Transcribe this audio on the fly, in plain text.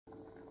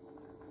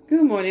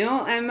Good morning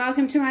all and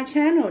welcome to my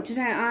channel.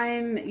 Today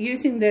I'm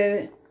using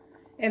the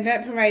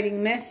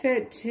evaporating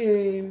method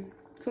to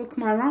cook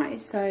my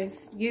rice. So I've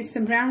used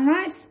some brown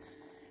rice,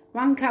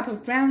 1 cup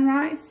of brown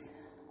rice,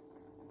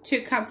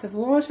 2 cups of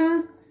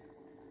water.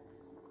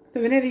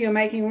 So whenever you're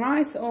making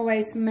rice,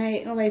 always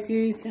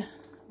use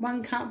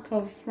 1 cup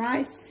of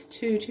rice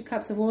to 2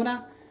 cups of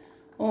water,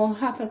 or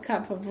half a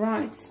cup of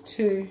rice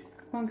to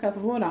 1 cup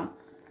of water.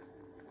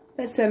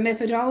 That's a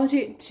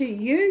methodology to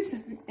use,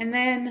 and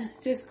then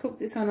just cook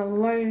this on a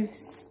low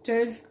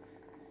stove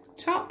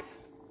top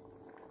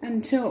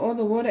until all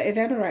the water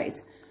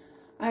evaporates.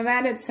 I've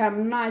added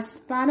some nice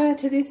butter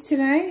to this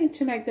today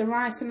to make the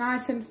rice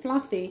nice and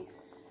fluffy,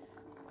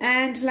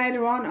 and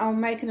later on I'll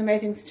make an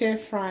amazing stir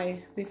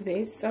fry with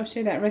this. I'll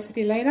share that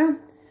recipe later.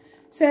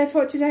 So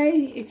for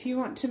today, if you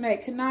want to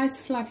make a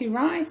nice fluffy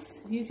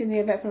rice using the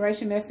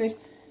evaporation method,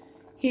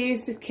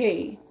 here's the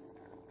key.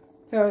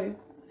 So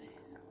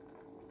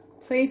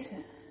please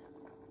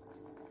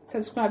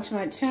subscribe to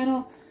my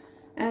channel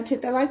and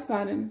hit the like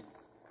button.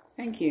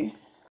 Thank you.